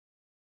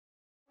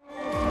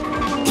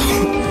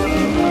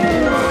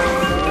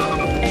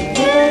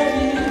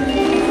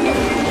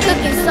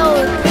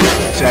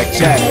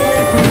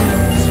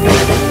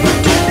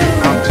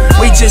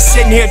just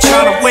sitting here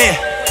trying to win.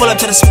 Pull up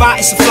to the spot,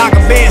 it's a flock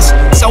of bears.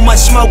 So much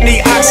smoke,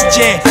 need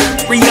oxygen.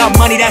 Free up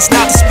money, that's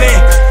not to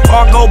spend.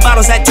 All gold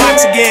bottles, that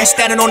tox again.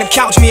 Standing on the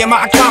couch, me and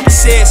my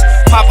accomplices.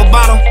 Pop a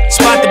bottle,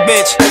 spot the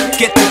bitch.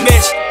 Get the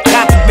bitch,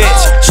 got the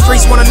bitch.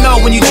 Streets wanna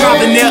know when you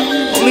dropping it.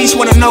 Police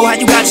wanna know how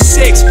you got your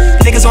six.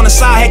 Niggas on the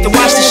side hate to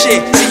watch the shit.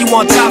 See you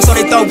on top, so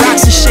they throw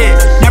rocks and shit.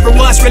 Never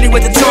was really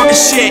with the talking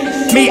shit.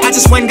 Me, I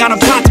just went and got a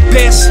pot to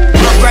piss.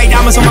 Upgrade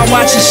diamonds on my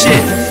watch and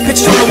shit.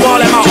 Pictures on the wall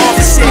at my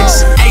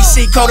offices.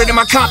 AC coated in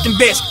my Compton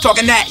bitch.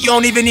 Talking that, you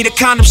don't even need a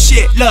condom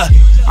shit. Look,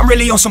 I'm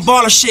really on some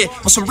baller shit.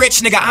 On some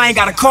rich nigga, I ain't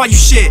gotta call you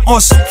shit.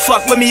 On some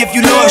fuck with me if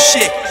you loyal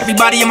shit.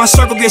 Everybody in my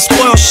circle get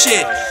spoiled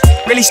shit.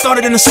 Really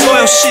started in the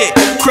soil shit.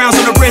 Crowns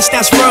on the wrist,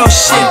 that's real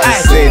shit. I'm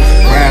just sitting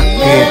around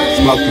here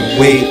smoking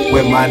weed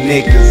with my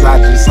niggas. I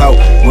just hope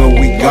when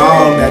we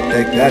gone that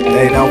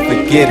they don't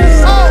forget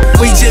us.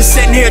 We just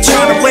sitting here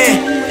trying to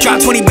win. Drop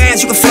 20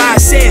 bands, you can fly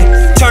us in.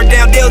 Turn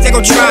down deals, they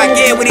gon' try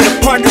again. We need a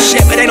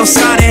partnership, but they don't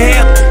sign in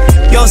here.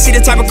 You don't see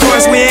the type of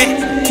chorus we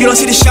in. You don't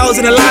see the shows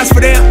and the lines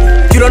for them.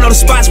 You don't know the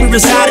spots we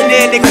residing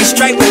in. Nigga, we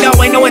straight with no,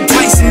 ain't no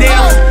enticing them.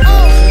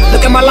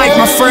 Look at my life,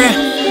 my friend.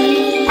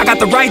 I got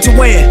the right to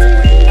win.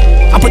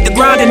 I put the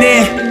grinding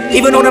in,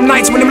 even on them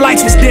nights when them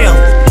lights was dim.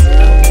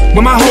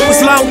 When my hope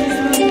was low,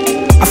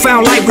 I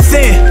found light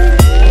within.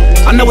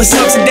 I know it's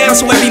ups and downs,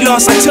 so every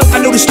loss I took, I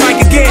knew to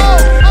strike again.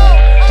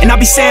 And I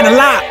be saying a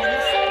lot,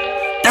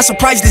 that's a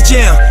priceless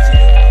gem.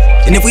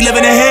 And if we live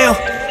in a hell,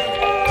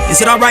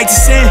 is it alright to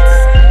sin?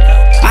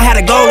 I had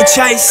a goal to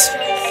chase,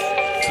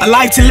 a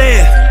life to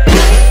live.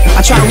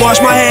 I try to wash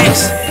my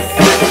hands,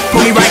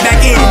 put me right back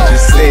in. I'm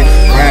just sitting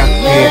around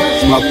here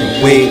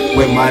smoking weed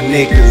with my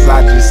niggas.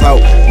 I just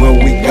hope when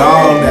we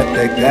gone that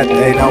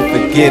they don't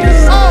forget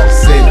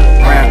us. Sitting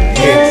around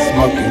here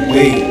smoking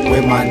weed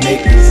with my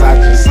niggas. I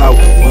just hope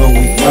when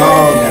we gone